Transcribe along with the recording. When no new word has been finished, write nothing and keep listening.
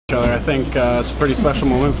I think it's a pretty special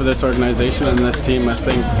moment for this organization and this team. I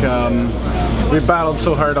think we've battled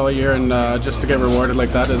so hard all year, and just to get rewarded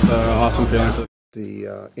like that is an awesome feeling.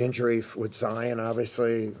 The injury with Zion,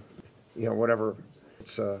 obviously, you know, whatever,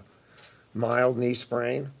 it's a mild knee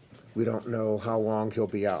sprain. We don't know how long he'll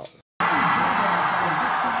be out.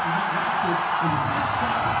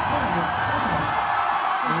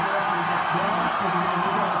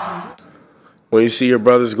 When you see your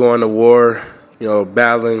brothers going to war, you know,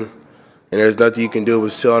 battling, and there's nothing you can do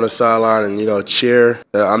but sit on the sideline and, you know, cheer.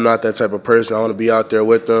 I'm not that type of person. I want to be out there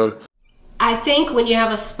with them. I think when you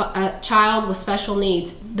have a child with special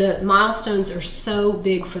needs, the milestones are so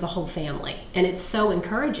big for the whole family, and it's so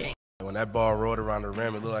encouraging. When that ball rolled around the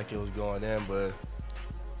rim, it looked like it was going in, but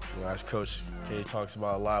you know, as Coach K talks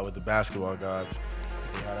about a lot with the basketball gods,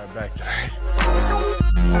 we had our back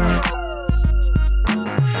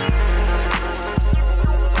tonight.